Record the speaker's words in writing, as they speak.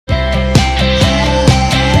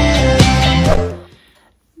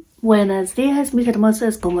Buenos días, mis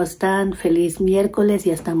hermosas, ¿cómo están? Feliz miércoles,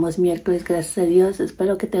 ya estamos miércoles, gracias a Dios.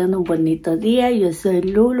 Espero que tengan un bonito día. Yo soy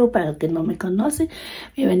Lulu, para el que no me conoce.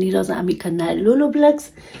 Bienvenidos a mi canal Lulu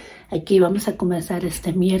Vlogs. Aquí vamos a comenzar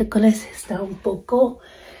este miércoles. Está un poco,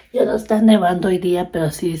 ya no está nevando hoy día, pero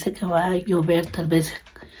sí dice que va a llover. Tal vez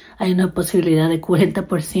hay una posibilidad de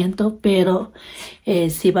 40%, pero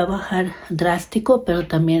sí va a bajar drástico, pero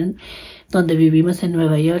también donde vivimos en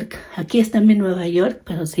Nueva York. Aquí está en Nueva York,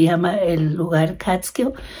 pero se llama el lugar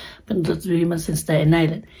Catskill, pero nosotros vivimos en Staten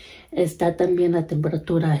Island. Está también la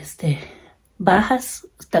temperatura bajas,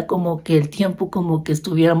 está como que el tiempo, como que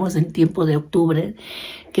estuviéramos en tiempo de octubre,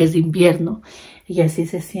 que es invierno, y así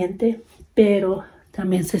se siente, pero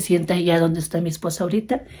también se siente allá donde está mi esposa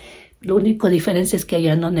ahorita. Lo único diferencia es que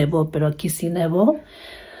allá no nevó, pero aquí sí nevó.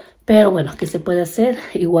 Pero bueno, ¿qué se puede hacer?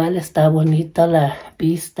 Igual está bonita la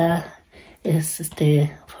vista, es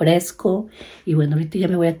fresco. Y bueno, ahorita ya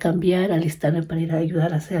me voy a cambiar, alistarme para ir a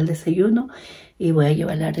ayudar a hacer el desayuno. Y voy a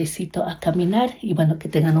llevar a Ricito a caminar. Y bueno, que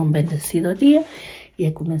tengan un bendecido día. Y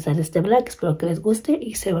a comenzar este vlog. Espero que les guste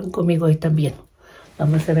y se van conmigo hoy también.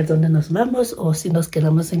 Vamos a ver dónde nos vamos o si nos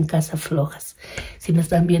quedamos en casa flojas. Si me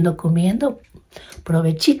están viendo comiendo,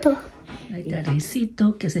 provechito. Ahí está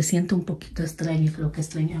Ricito, que se siente un poquito extraño, creo que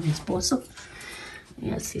extraña a mi esposo. Y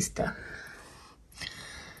así está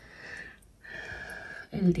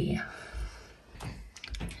el día.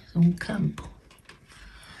 Es un campo.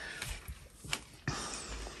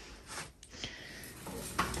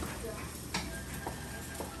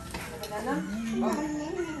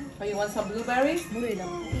 Oh, you want some blueberries?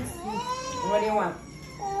 What do you want?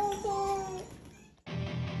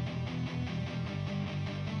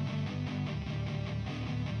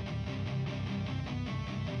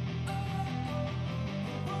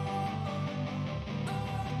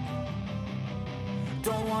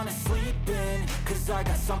 Don't wanna sleep in, cause I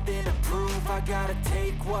got something to prove. I gotta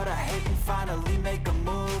take what I hate and finally make a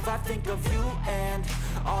move. I think of you and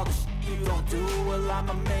all the shit you don't do. Well,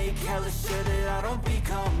 I'ma make hella sure that I don't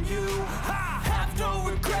become you. I have no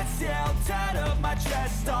regrets, yeah, I'll tie up my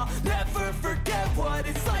chest. I'll never forget what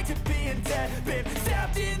it's like to be in debt. Been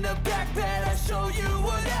stabbed in the back bed, I'll show you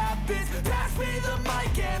what happens. Pass me the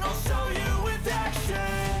mic and I'll show you with action.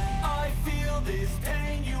 I feel this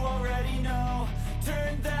pain, you already know.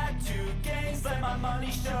 Turn that to gains, let my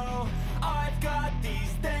money show. I've got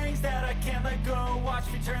these things that I can't let go. Watch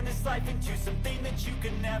me turn this life into something that you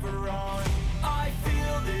can never own. I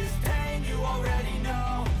feel this pain, you already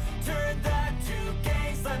know. Turn that to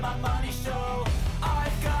gains, let my money show.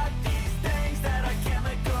 I've got these things that I can't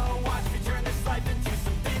let go. Watch me turn this life into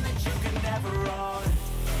something that you can never own.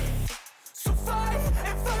 So fight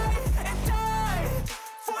and die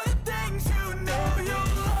for the things you know you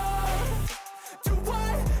love. Do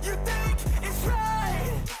what you think is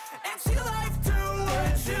right, and see life do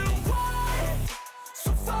what you want.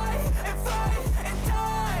 So fight and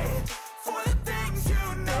die for the things you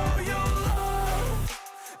know you love.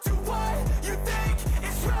 Do what you think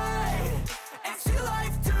is right, and see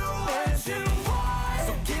life do what you want.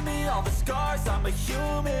 So give me all the scars, I'm a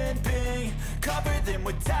human being. Cover them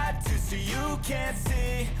with tattoos so you can't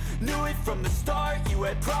see. Knew it from the start, you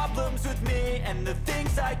had problems with me and the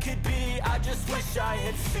things I could be, I just wish I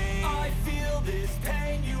had seen. I feel this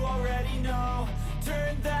pain, you already know.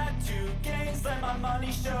 Turn that to gains, let my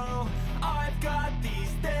money show. I've got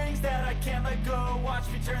these things that I can't let go. Watch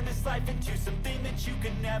me turn this life into something that you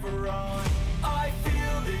can never own. I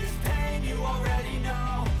feel this pain, you already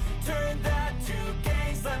know. Turn that to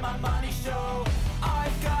gains, let my money show.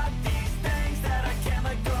 I've got these things that I can't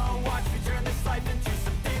let go. Watch me turn this life into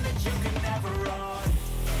something that you can never own.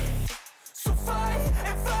 So fight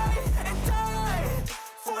and die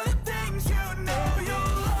for the things you know you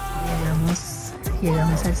love.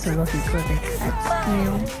 Llegamos al zoológico de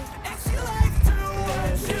Catskill.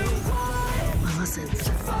 Vamos a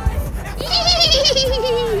entrar.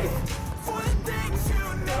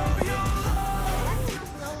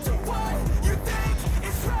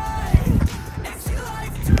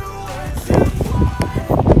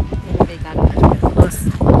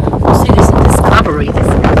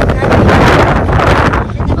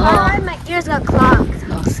 My ears got clogged.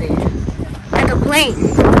 Oh, sí. Like a plane.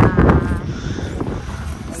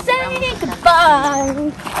 Say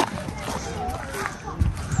goodbye.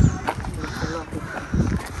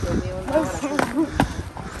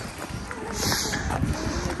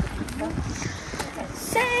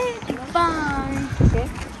 Say goodbye. Okay.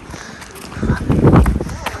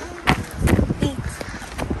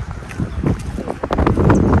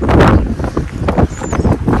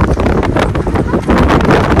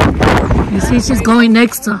 You see, she's going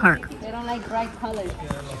next to her. They don't like bright colors.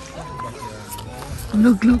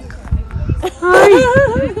 Look, look.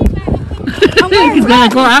 He's gonna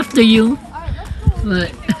go after you.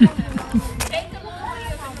 But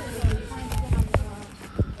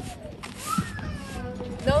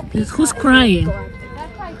who's crying?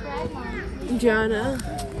 Gianna.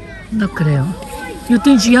 No creo. You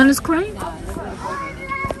think Gianna's crying?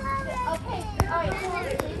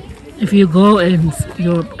 If you go and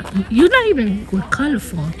you're not even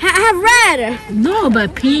colorful. Have red. No,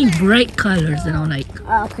 but pink, bright colors, you know, like.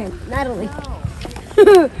 Oh, okay, Natalie.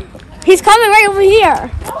 He's coming right over here.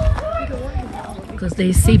 Because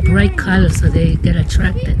they see bright colors, so they get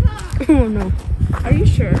attracted. Oh no. Are you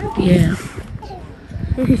sure? Yeah.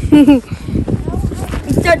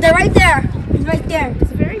 They're right there. He's right there.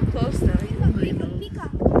 It's very close now.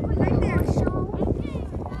 Right there.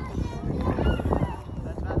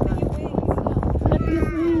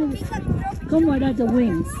 Come on, that's the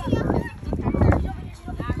wings.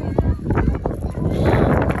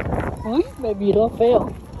 Huh? Maybe you don't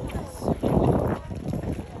fail.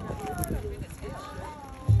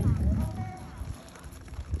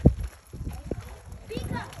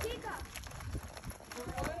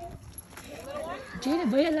 Jayden,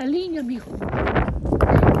 voy a la línea, mijo.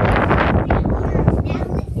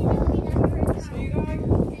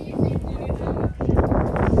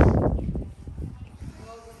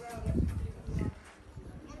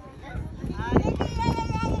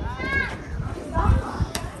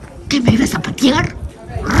 ¿Qué me ibas a patear?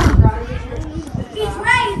 He's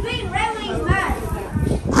being red when he's mad.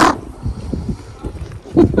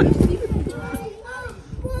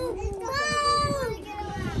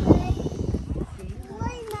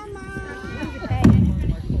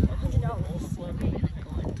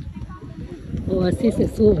 O así se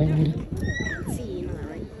sube, mira.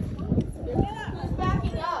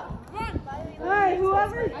 Hey,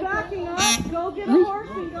 whoever's backing up, go get a horse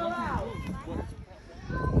and go out.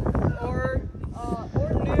 Or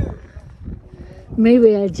new.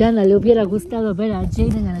 Maybe a Jana le hubiera gustado ver a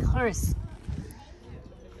Jayden and a horse.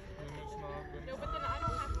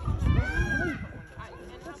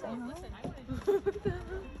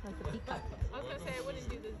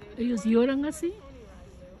 ¿Ellos lloran así?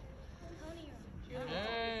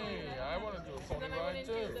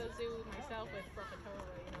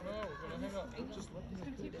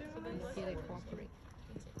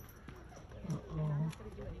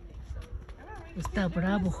 Está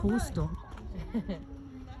bravo justo.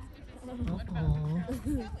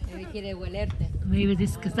 Maybe quiere huelerte. Maybe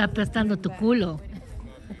dice que está apestando tu culo.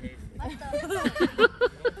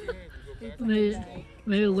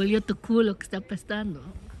 Maybe huelió tu culo que está apestando.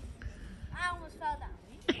 I almost fell down.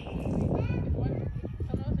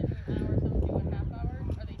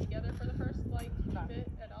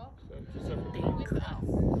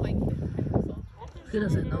 He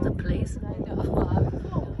doesn't know the place.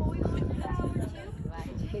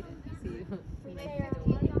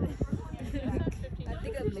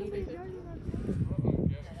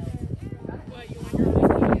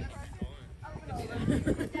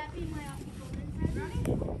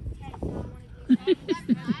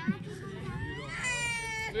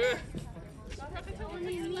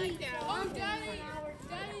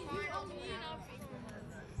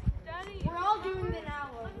 We're all doing it now.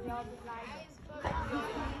 We're all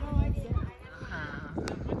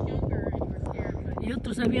Y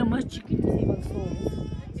otros había más chiquitos y iban solos.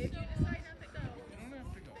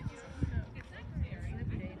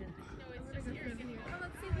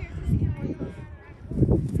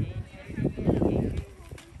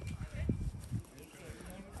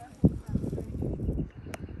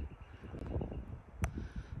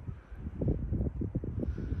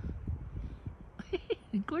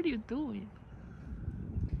 What are you doing?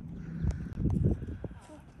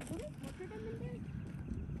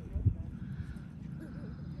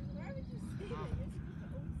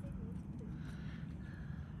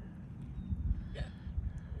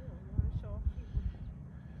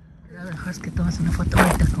 Lo mejor es que tomas una foto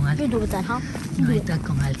ahorita con alguien. do with that, huh? Ahorita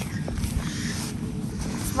con alguien.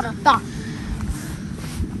 That's what I thought.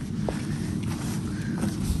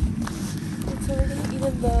 So we're gonna eat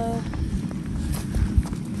in the.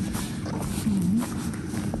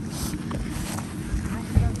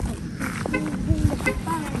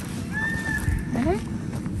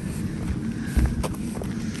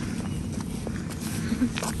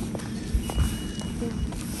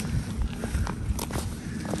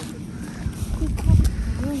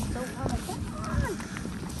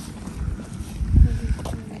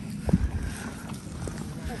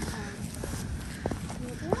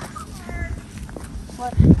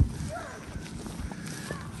 What?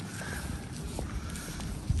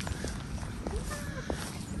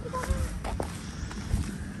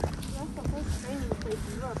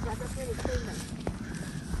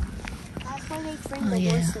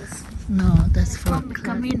 yeah. horses. No, that's for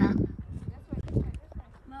Camina.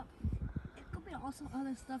 Well, it could be also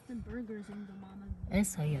other stuff than burgers in the mama.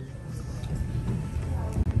 Esa ya le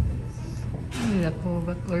Mira cómo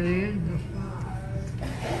va corriendo.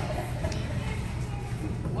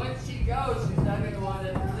 Once she goes, she's not going to want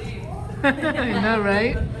to leave. I know,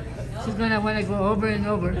 right? She's going to want to go over and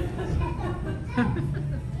over.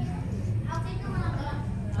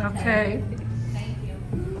 Okay.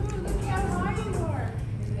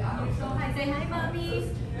 Say hi, mommy.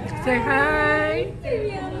 Say hi.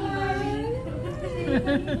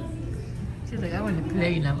 She's like, I want to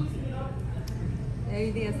play now.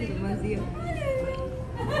 Every día así como así.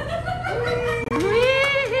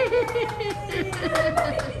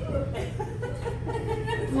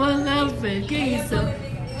 What happened? ¿Qué hizo?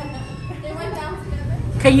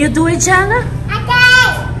 Can you do it, Jana?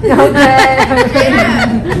 Don't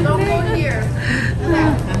go here.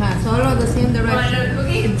 Solo the same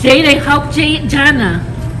direction. Jayden, help Jana.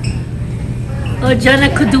 Or Jana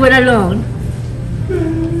could do it alone.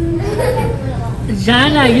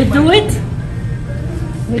 Jana, you do it?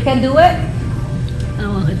 We can do it. I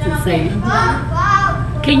want her to say it.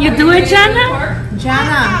 Can you do it, Jana?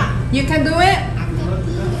 Jana, you can do it?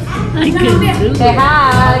 I can do Say it.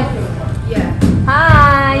 hi. Yeah.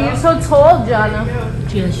 Hi. You're so tall, Jana.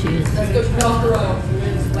 Yes, she is. Let's go throw.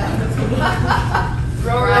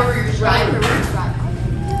 Throw her over your shoulder.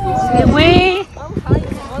 Away.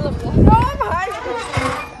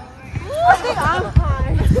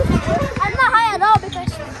 I'm not high at all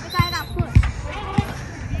because I got pushed.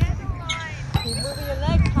 Keep moving your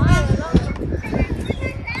legs high.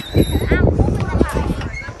 I'm moving them high.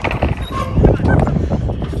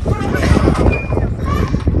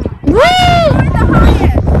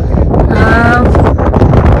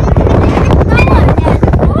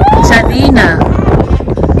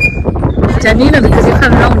 Janina, because you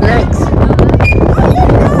have long legs.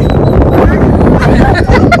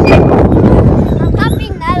 I'm not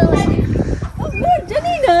being that way.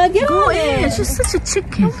 Janina, get Go on in. it. She's such a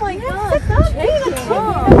chicken. Oh my God. Janina,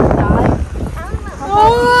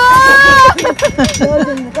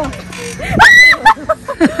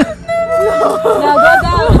 Now go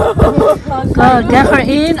down. Go, get her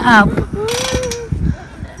in, up.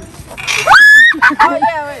 Oh,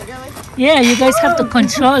 yeah, wait, really? Yeah, you guys have to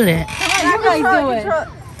control it. You guys do it.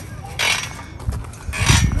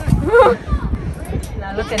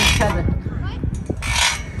 Now look at each other.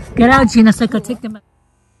 Get out, Gina, so I can take them out.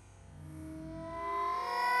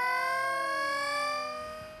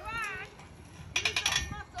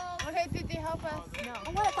 Okay, Titi, help us. No. I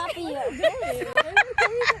want to copy you.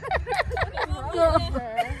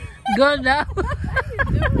 Go now.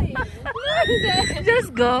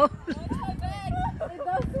 Just go.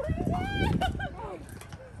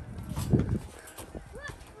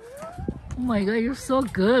 Oh my God, you're so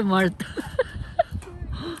good, Martha.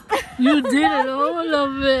 You did it, all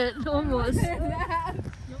of it, almost.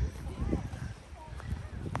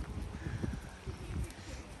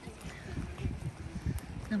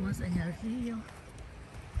 Estamos en el río.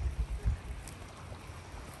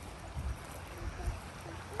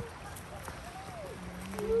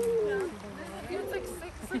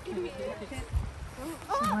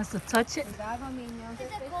 She wants to touch it. Is it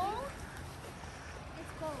cold?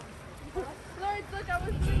 It's cold.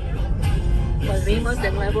 Volvimos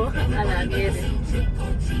de nuevo a la nieve.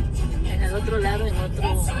 En el otro lado, en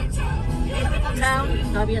otro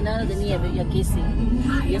town, no había nada de nieve y aquí sí.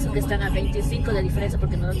 Y eso que están a 25 de diferencia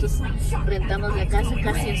porque nosotros rentamos la casa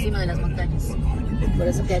casi encima de las montañas. Por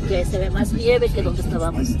eso que aquí se ve más nieve que donde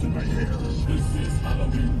estábamos.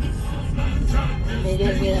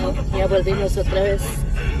 Miren, mira, ya volvimos otra vez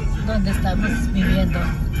donde estamos viviendo,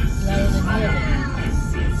 lado de nieve.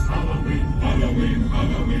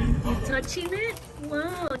 Touching it?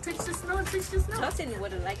 Wow, touch the snow, touch the snow. Justin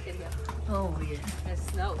would have liked it here. Oh, yeah. There's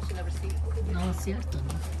snow. She never seen it. No, es cierto,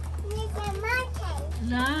 no.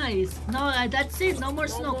 Nice. No, that's it. No more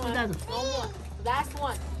snow. Cuidado. No more. Last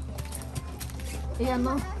one. Yeah,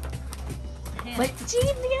 no. Wait,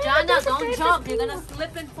 Jana, don't jump. You're gonna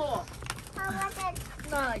slip and fall.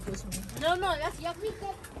 Ay, Dios mío. No, that's yucky.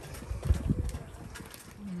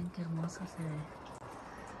 Miren qué hermoso se ve.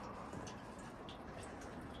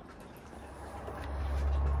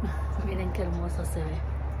 Miren qué hermoso se ve.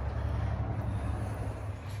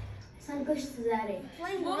 Son goes to that end.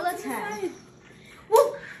 Let's have.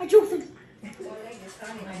 Whoa! I drove them.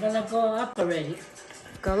 I'm gonna go up already.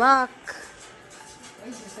 Good luck.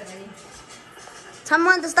 Tell me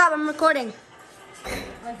when to stop. I'm recording.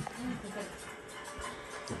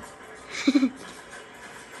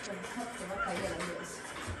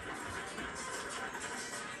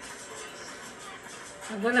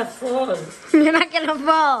 I'm gonna fall. You're not gonna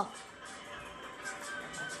fall.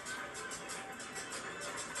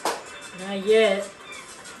 Not yet.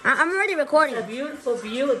 I'm already recording. It's a beautiful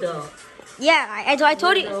view, though. Yeah, I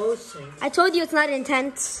told you. The ocean. I told you it's not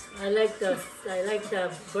intense. I like the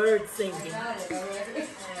birds singing.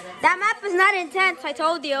 That map is not intense. I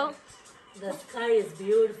told you. The sky is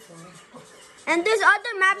beautiful. And there's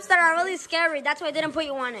other maps that are really scary. That's why I didn't put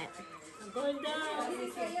you on it. I'm going down.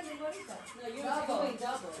 No, you're doing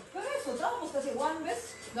double. Por eso, double, because one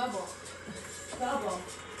miss, double. Double.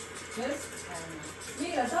 This?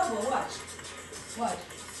 Mira, double, watch. Watch.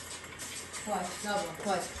 Watch, double,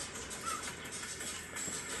 watch.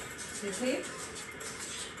 You see?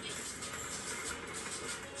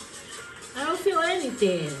 I don't feel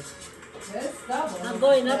anything. This, double. I'm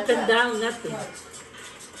going up and down, nothing.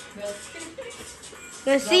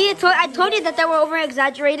 You see, I told you that they were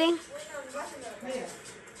over-exaggerating.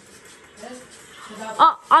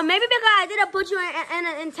 Oh, maybe because I didn't put you in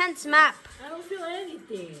an intense map. I don't feel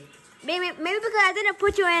anything. Maybe because I didn't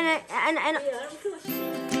put you in Yeah, I don't feel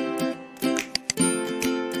shit.